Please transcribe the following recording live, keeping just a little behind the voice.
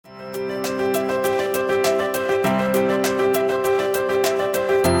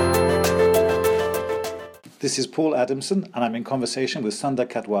This is Paul Adamson, and I'm in conversation with Sundar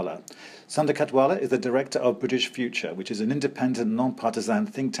Katwala. Sundar Katwala is the director of British Future, which is an independent, non-partisan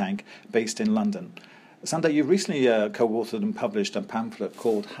think tank based in London. Sundar, you recently co-authored and published a pamphlet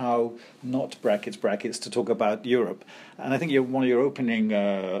called How Not Brackets to talk about Europe. And I think one of your opening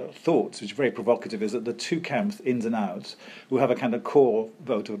thoughts, which is very provocative, is that the two camps, ins and outs, who have a kind of core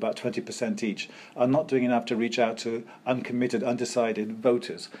vote of about 20% each, are not doing enough to reach out to uncommitted, undecided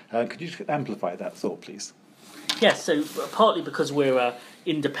voters. Could you amplify that thought, please? Yes, so partly because we're an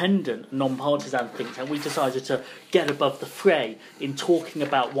independent, non-partisan think tank, we decided to get above the fray in talking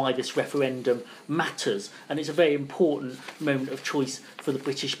about why this referendum matters. And it's a very important moment of choice for the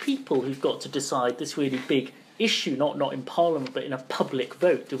British people who've got to decide this really big issue, not in Parliament, but in a public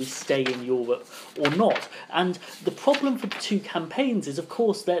vote. Do we stay in Europe or not? And the problem for the two campaigns is, of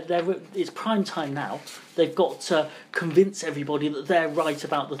course, it's prime time now. They've got to convince everybody that they're right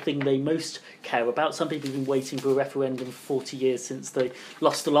about the thing they most care about. Some people have been waiting for a referendum for 40 years since they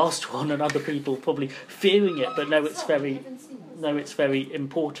lost the last one, and other people probably fearing it, but no, it's very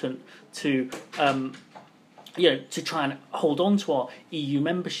important to to try and hold on to our EU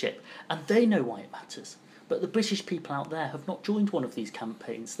membership. And they know why it matters. But the British people out there have not joined one of these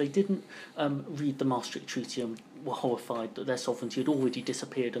campaigns. They didn't read the Maastricht Treaty and were horrified that their sovereignty had already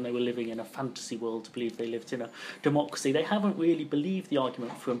disappeared and they were living in a fantasy world to believe they lived in a democracy. They haven't really believed the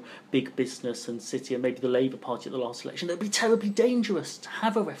argument from big business and city and maybe the Labour Party at the last election that it would be terribly dangerous to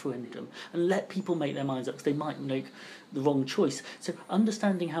have a referendum and let people make their minds up because they might make the wrong choice. So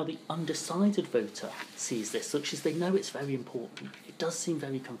understanding how the undecided voter sees this, such as they know it's very important, it does seem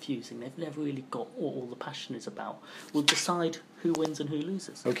very confusing. They've never really got what all the passion is about. Will decide who wins and who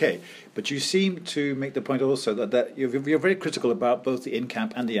loses. Okay, but you seem to make the point also that you're very critical about both the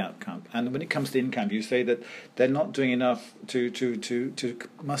in-camp and the out-camp. And when it comes to in-camp, you say that they're not doing enough to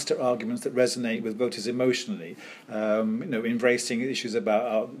muster arguments that resonate with voters emotionally, embracing issues about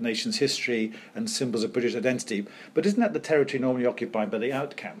our nation's history and symbols of British identity. But isn't that the territory normally occupied by the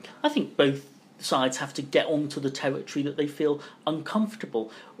out-camp? I think both sides have to get onto the territory that they feel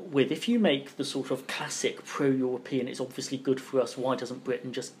uncomfortable with. If you make the sort of classic pro-European, it's obviously good for us, why doesn't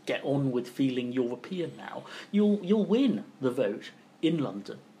Britain just get on with feeling European now, you'll win the vote in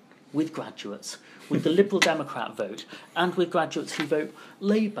London with graduates, with the Liberal Democrat vote, and with graduates who vote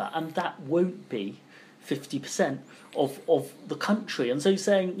Labour, and that won't be 50% of the country. And so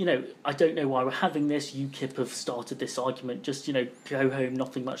saying, I don't know why we're having this, UKIP have started this argument, just, go home,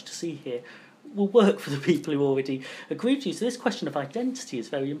 nothing much to see here, will work for the people who already agreed to you. So this question of identity is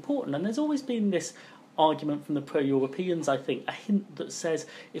very important. And there's always been this argument from the pro-Europeans, I think, a hint that says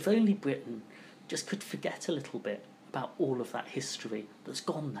if only Britain just could forget a little bit about all of that history that's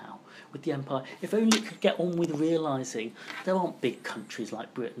gone now with the empire, if only it could get on with realising there aren't big countries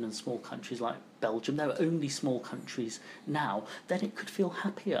like Britain and small countries like Belgium, there are only small countries now, then it could feel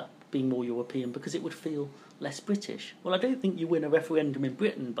happier being more European because it would feel less British. Well, I don't think you win a referendum in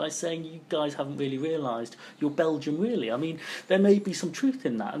Britain by saying you guys haven't really realised you're Belgium, really. I mean, there may be some truth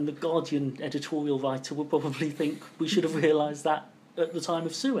in that, and the Guardian editorial writer will probably think we should have realised that at the time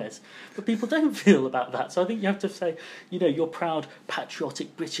of Suez. But people don't feel about that. So I think you have to say, your proud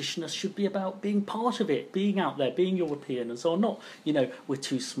patriotic Britishness should be about being part of it, being out there, being European and so on. Not, we're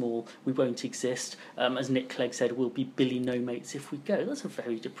too small, we won't exist. As Nick Clegg said, we'll be Billy no mates if we go. That's a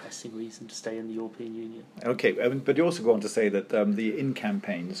very depressing reason to stay in the European Union. Okay, but you also go on to say that the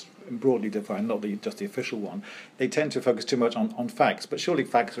in-campaigns, broadly defined, not just the official one, they tend to focus too much on facts, but surely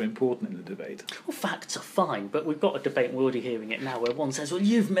facts are important in the debate. Well, facts are fine, but we've got a debate, and we're already hearing it now, where one says, well,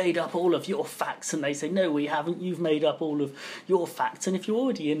 you've made up all of your facts, and they say, no, we haven't, you've made up all of your facts. And if you're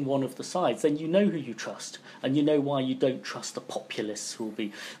already in one of the sides, then you know who you trust, and you know why you don't trust the populists who will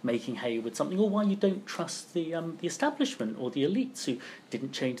be making hay with something, or why you don't trust the establishment or the elites who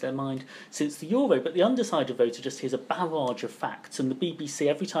didn't change their mind since the euro. But the undecided voter just hears a barrage of facts, and the BBC,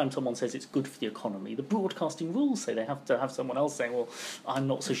 every time someone says it's good for the economy, the broadcasting rules say they have to have someone else saying, well, I'm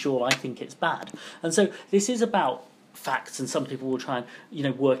not so sure, I think it's bad. And so this is about facts, and some people will try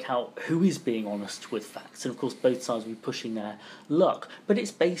and work out who is being honest with facts, and of course both sides will be pushing their luck, but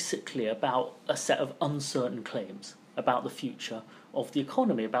it's basically about a set of uncertain claims about the future of the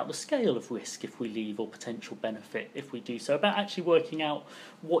economy, about the scale of risk if we leave or potential benefit if we do so, about actually working out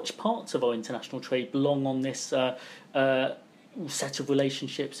which parts of our international trade belong on this set of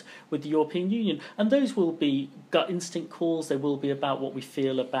relationships with the European Union. And those will be gut instinct calls, they will be about what we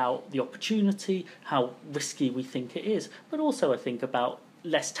feel about the opportunity, how risky we think it is, but also I think about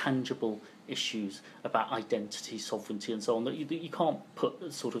less tangible issues about identity, sovereignty, and so on that you can't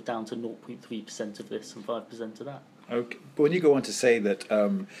put sort of down to 0.3% of this and 5% of that. Okay. But when you go on to say that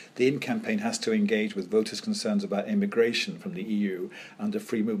the In campaign has to engage with voters' concerns about immigration from the EU under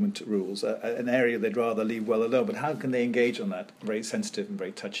free movement rules, an area they'd rather leave well alone, but how can they engage on that very sensitive and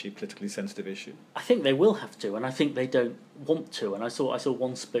very touchy, politically sensitive issue? I think they will have to, and I think they don't want to. And I saw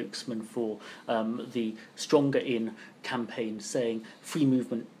one spokesman for the Stronger In campaign saying free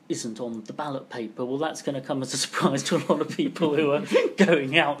movement isn't on the ballot paper. Well, that's going to come as a surprise to a lot of people who are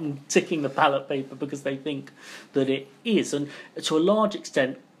going out and ticking the ballot paper because they think that it is. And to a large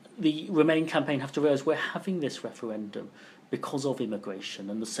extent, the Remain campaign have to realise we're having this referendum because of immigration,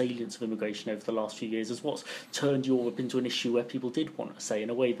 and the salience of immigration over the last few years is what's turned Europe into an issue where people did want to say in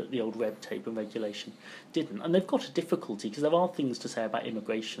a way that the old red tape and regulation didn't. And they've got a difficulty because there are things to say about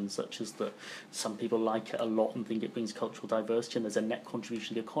immigration, such as that some people like it a lot and think it brings cultural diversity and there's a net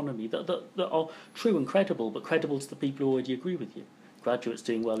contribution to the economy that are true and credible, but credible to the people who already agree with you. Graduates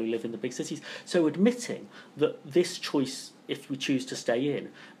doing well who live in the big cities. So admitting that this choice, if we choose to stay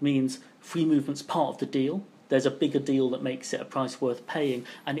in, means free movement's part of the deal. There's a bigger deal that makes it a price worth paying,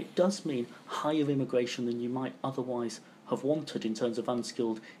 and it does mean higher immigration than you might otherwise have wanted in terms of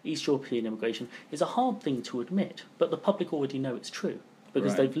unskilled East European immigration is a hard thing to admit, but the public already know it's true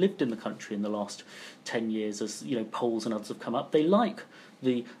because they've lived in the country in the last 10 years as polls and others have come up. They like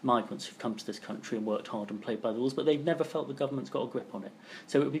the migrants who've come to this country and worked hard and played by the rules, but they've never felt the government's got a grip on it.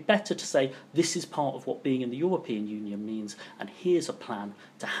 So it would be better to say this is part of what being in the European Union means, and here's a plan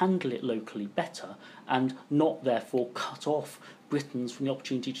to handle it locally better, and not therefore cut off Britons from the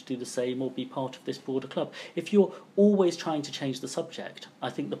opportunity to do the same or be part of this broader club. If you're always trying to change the subject, I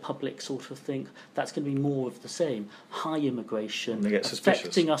think the public sort of think that's going to be more of the same. High immigration,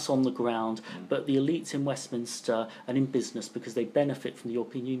 affecting us on the ground, but the elites in Westminster and in business, because they benefit from the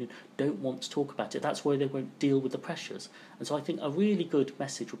European Union, don't want to talk about it. That's why they won't deal with the pressures. And so I think a really good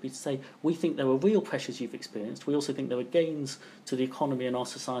message would be to say, we think there are real pressures you've experienced. We also think there are gains to the economy and our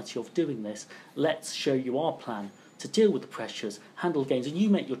society of doing this. Let's show you our plan to deal with the pressures, handle gains, and you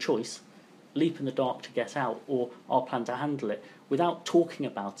make your choice, leap in the dark to get out, or our plan to handle it. Without talking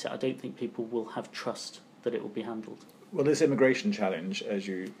about it, I don't think people will have trust that it will be handled. Well, this immigration challenge, as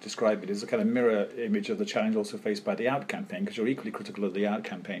you describe it, is a kind of mirror image of the challenge also faced by the Out campaign, because you're equally critical of the Out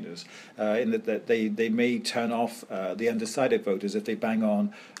campaigners, in that they may turn off the undecided voters if they bang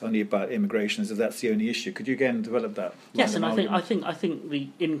on only about immigration, as if that's the only issue. Could you again develop that? Yes, and I think the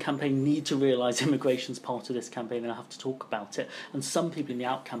In campaign need to realise immigration's part of this campaign and have to talk about it. And some people in the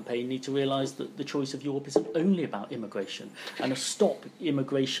Out campaign need to realise that the choice of Europe isn't only about immigration. And a stop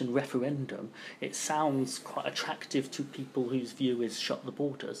immigration referendum, it sounds quite attractive to people whose view is shut the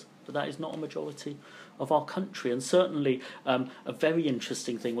borders, but that is not a majority of our country. And certainly a very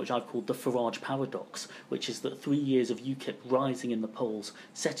interesting thing which I've called the Farage paradox, which is that 3 years of UKIP rising in the polls,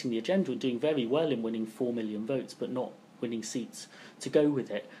 setting the agenda and doing very well in winning 4 million votes but not winning seats to go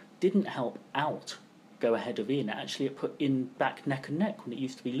with it, didn't help Out go ahead of In. Actually, it put In back neck and neck when it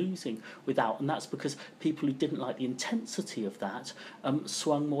used to be losing without, and that's because people who didn't like the intensity of that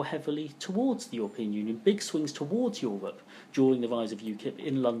swung more heavily towards the European Union. Big swings towards Europe during the rise of UKIP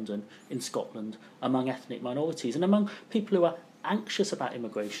in London, in Scotland, among ethnic minorities and among people who are anxious about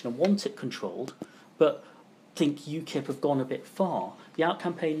immigration and want it controlled, but think UKIP have gone a bit far. The Out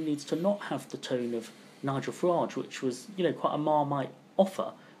campaign needs to not have the tone of Nigel Farage, which was, quite a Marmite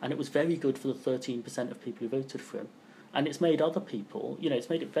offer, and it was very good for the 13% of people who voted for him. And it's made other people, it's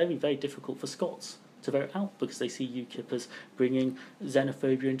made it very, very difficult for Scots to vote Out because they see UKIP as bringing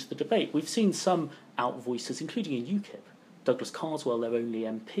xenophobia into the debate. We've seen some Out voices, including in UKIP. Douglas Carswell, their only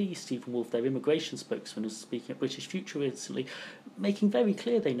MP, Stephen Wolfe, their immigration spokesman, was speaking at British Future recently, making very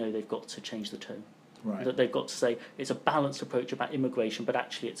clear they know they've got to change the tone. Right. That they've got to say it's a balanced approach about immigration, but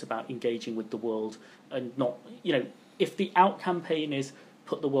actually it's about engaging with the world and not, if the Out campaign is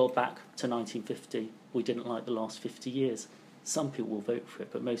put the world back to 1950, we didn't like the last 50 years. Some people will vote for it,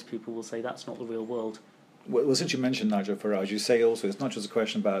 but most people will say that's not the real world. Well, since you mentioned Nigel Farage, you say also it's not just a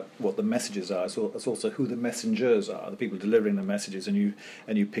question about what the messages are, it's also who the messengers are, the people delivering the messages, and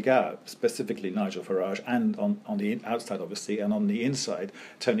you pick out specifically Nigel Farage, and on the outside, obviously, and on the inside,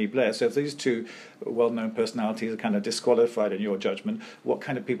 Tony Blair. So if these two well-known personalities are kind of disqualified in your judgment, what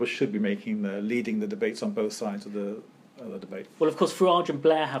kind of people should be leading the debates on both sides of the the debate. Well, of course, Farage and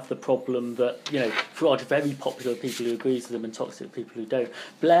Blair have the problem that, Farage very popular with people who agree with them and toxic with people who don't.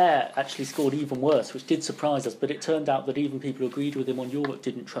 Blair actually scored even worse, which did surprise us, but it turned out that even people who agreed with him on Europe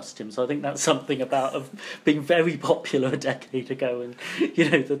didn't trust him. So I think that's something about of being very popular a decade ago, and,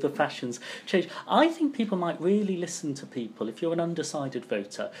 the fashions change. I think people might really listen to people, if you're an undecided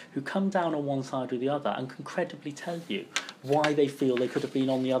voter, who come down on one side or the other and can credibly tell you why they feel they could have been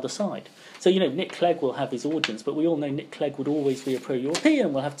on the other side. So, Nick Clegg will have his audience, but we all know Nick Clegg would always be a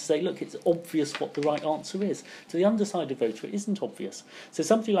pro-European. We'll have to say, look, it's obvious what the right answer is. To the undecided voter, it isn't obvious. So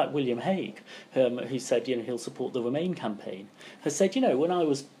somebody like William Hague, who said, he'll support the Remain campaign, has said, when I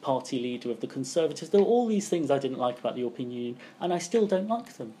was party leader of the Conservatives, there were all these things I didn't like about the European Union, and I still don't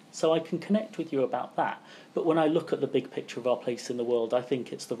like them. So I can connect with you about that. But when I look at the big picture of our place in the world, I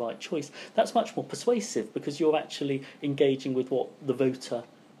think it's the right choice. That's much more persuasive because you're actually engaging with what the voter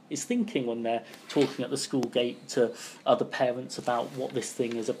is thinking when they're talking at the school gate to other parents about what this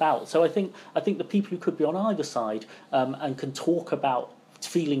thing is about. So I think the people who could be on either side and can talk about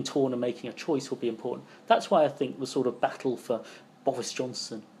feeling torn and making a choice will be important. That's why I think the sort of battle for Boris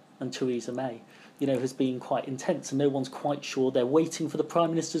Johnson and Theresa May has been quite intense, and no one's quite sure. They're waiting for the Prime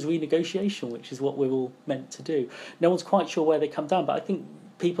Minister's renegotiation, which is what we're all meant to do. No one's quite sure where they come down, but I think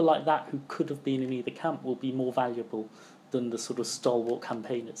people like that who could have been in either camp will be more valuable than the sort of stalwart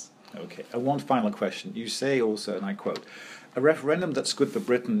campaigners. Okay, and one final question. You say also, and I quote, "A referendum that's good for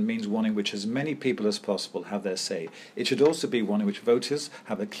Britain means one in which as many people as possible have their say. It should also be one in which voters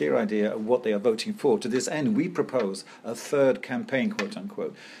have a clear idea of what they are voting for. To this end, we propose a third campaign, quote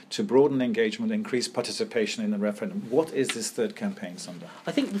unquote, to broaden engagement and increase participation in the referendum." What is this third campaign, Sunda?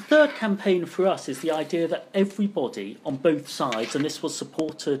 I think the third campaign for us is the idea that everybody on both sides, and this was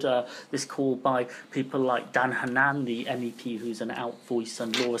supported, this call by people like Dan Hannan, the MEP who's an out voice,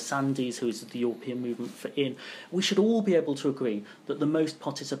 and Laura Sandys, who is the European Movement for In, we should all be able to agree that the most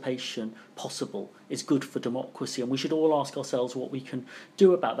participation possible is good for democracy, and we should all ask ourselves what we can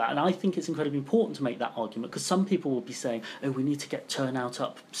do about that. And I think it's incredibly important to make that argument, because some people will be saying, we need to get turnout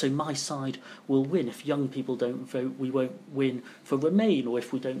up so my side will win. If young people don't vote, we won't win for Remain, or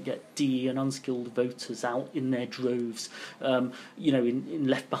if we don't get DE and unskilled voters out in their droves, in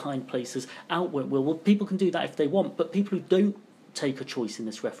left behind places, out won't will. Well, people can do that if they want, but people who don't take a choice in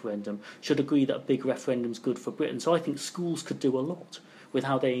this referendum should agree that a big referendum's good for Britain. So I think schools could do a lot with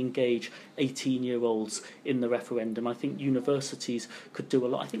how they engage 18-year-olds in the referendum. I think universities could do a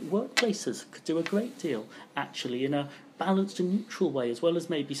lot. I think workplaces could do a great deal, actually, in a balanced and neutral way, as well as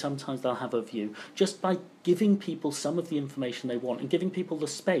maybe sometimes they'll have a view, just by giving people some of the information they want and giving people the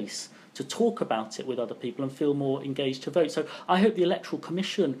space to talk about it with other people and feel more engaged to vote. So I hope the Electoral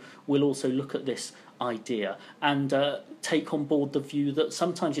Commission will also look at this idea and take on board the view that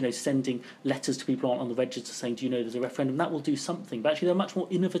sometimes, sending letters to people on the register saying, do you know there's a referendum, that will do something. But actually there are much more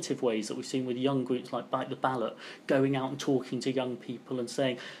innovative ways that we've seen with young groups like Bite the Ballot, going out and talking to young people and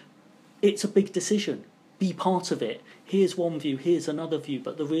saying, it's a big decision, be part of it. Here's one view, here's another view,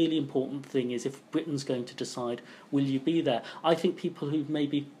 but the really important thing is if Britain's going to decide, will you be there? I think people who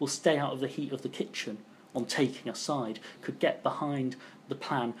maybe will stay out of the heat of the kitchen on taking a side could get behind the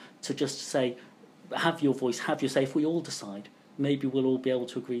plan to just say, have your voice, have your say. If we all decide, maybe we'll all be able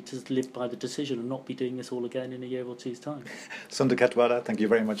to agree to live by the decision and not be doing this all again in a year or two's time. Sunda Katwala, thank you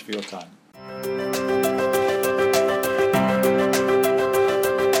very much for your time.